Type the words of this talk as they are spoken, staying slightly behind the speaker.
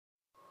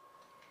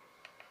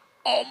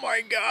Oh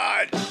my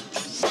God.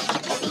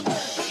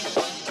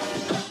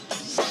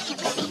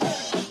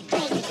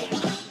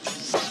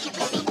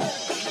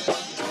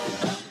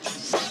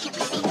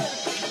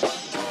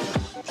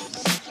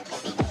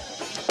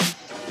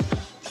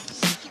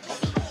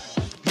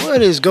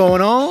 What is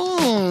going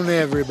on,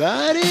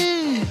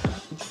 everybody?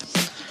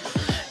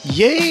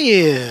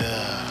 Yeah.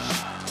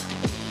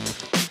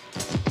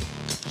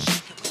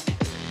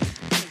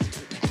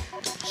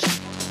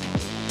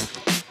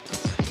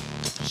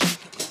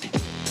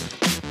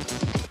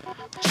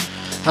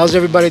 How's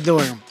everybody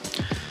doing?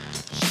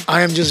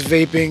 I am just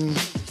vaping,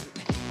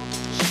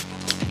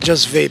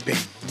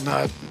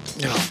 not,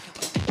 you know,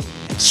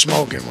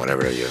 smoking,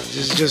 whatever you.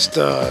 Just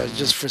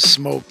for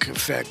smoke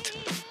effect.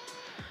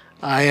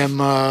 I am.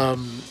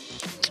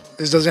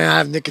 This doesn't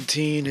have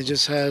nicotine. It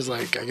just has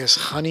like I guess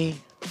honey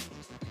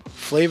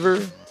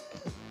flavor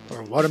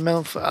or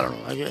watermelon. I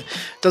don't know. It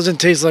doesn't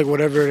taste like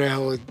whatever the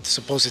hell it's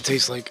supposed to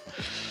taste like.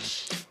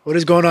 What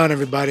is going on,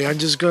 everybody? I'm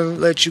just gonna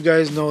let you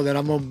guys know that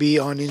I'm gonna be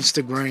on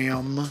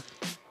Instagram.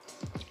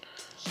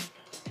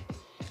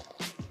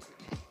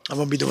 I'm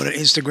gonna be doing an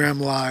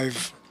Instagram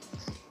live,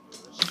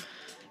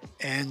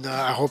 and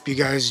I hope you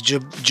guys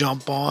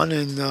jump on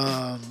and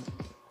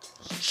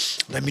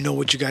let me know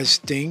what you guys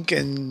think,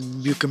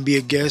 and you can be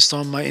a guest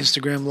on my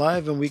Instagram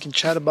live, and we can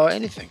chat about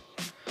anything.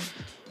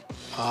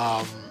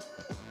 Um,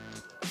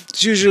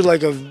 it's usually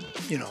like a,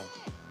 you know,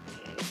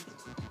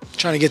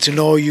 trying to get to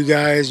know you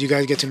guys. You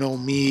guys get to know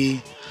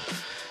me,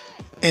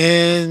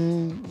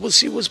 and we'll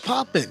see what's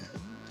popping.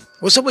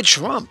 What's up with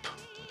Trump?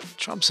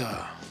 Trump's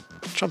a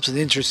Trump's an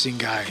interesting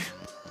guy.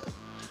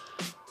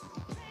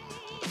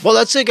 Well,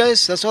 that's it,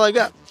 guys. That's all I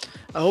got.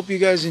 I hope you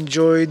guys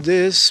enjoyed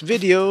this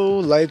video.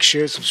 Like,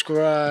 share,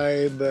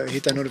 subscribe,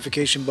 hit that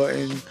notification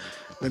button.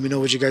 Let me know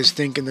what you guys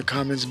think in the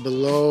comments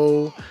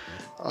below.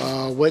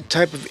 What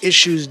type of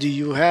issues do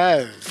you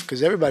have?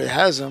 Because everybody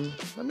has them.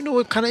 Let me know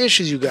what kind of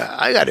issues you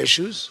got. I got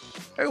issues.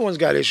 Everyone's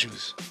got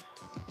issues.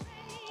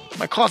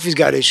 My coffee's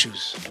got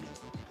issues.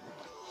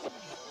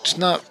 It's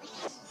not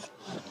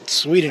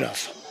sweet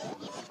enough.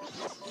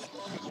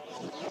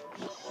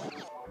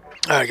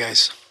 All right,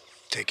 guys.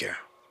 Take care.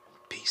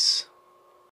 Peace.